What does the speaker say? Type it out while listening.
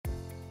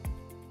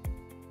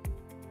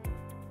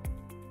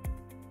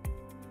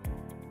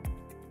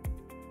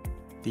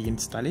The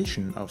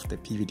installation of the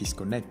PV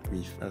disconnect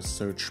with a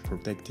surge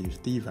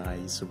protective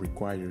device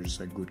requires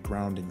a good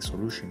grounding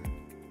solution.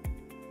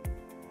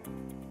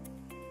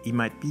 It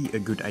might be a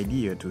good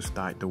idea to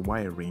start the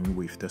wiring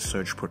with the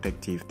surge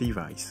protective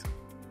device.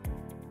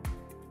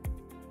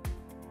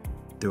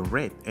 The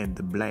red and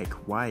the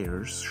black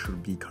wires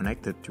should be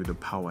connected to the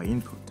power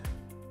input.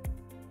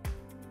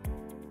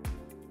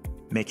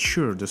 Make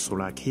sure the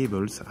solar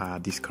cables are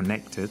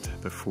disconnected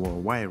before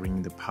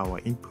wiring the power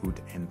input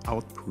and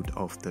output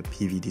of the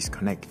PV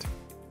disconnect.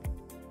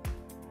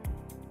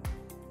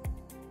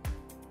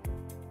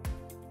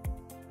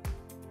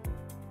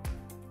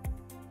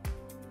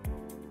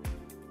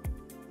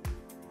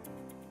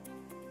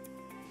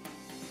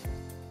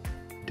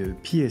 The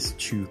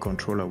PS2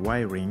 controller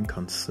wiring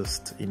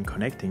consists in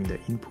connecting the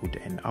input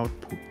and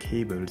output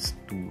cables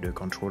to the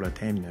controller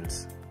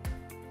terminals.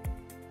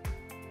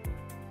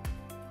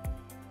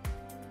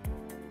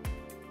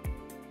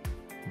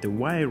 The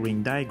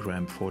wiring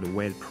diagram for the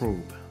well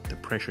probe, the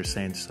pressure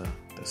sensor,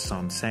 the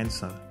sound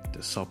sensor,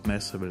 the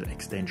submersible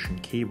extension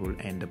cable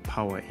and the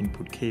power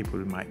input cable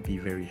might be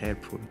very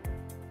helpful.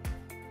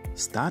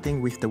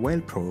 Starting with the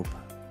well probe,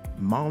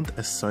 mount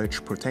a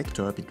surge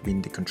protector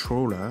between the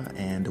controller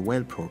and the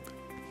well probe.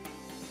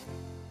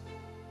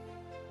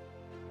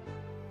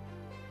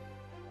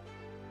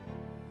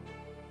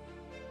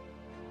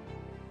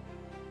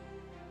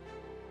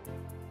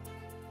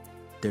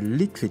 The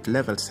liquid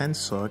level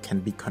sensor can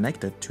be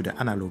connected to the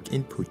analog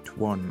input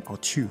 1 or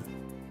 2.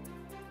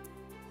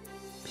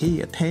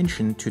 Pay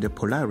attention to the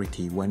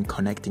polarity when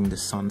connecting the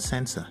sound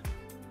sensor.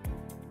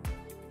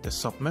 The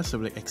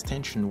submersible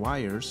extension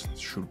wires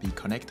should be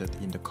connected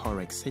in the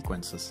correct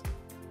sequences.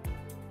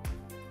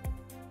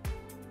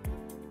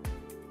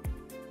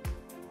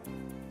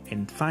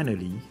 And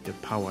finally, the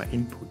power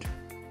input.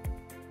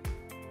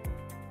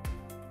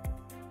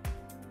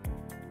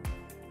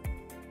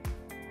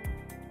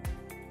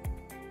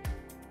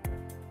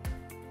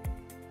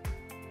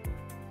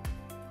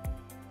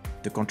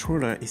 The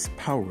controller is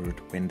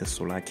powered when the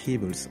solar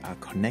cables are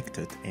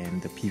connected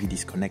and the PV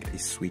disconnect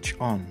is switched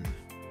on.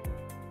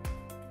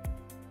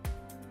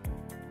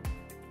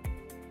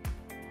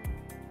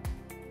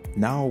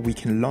 Now we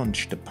can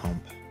launch the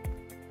pump.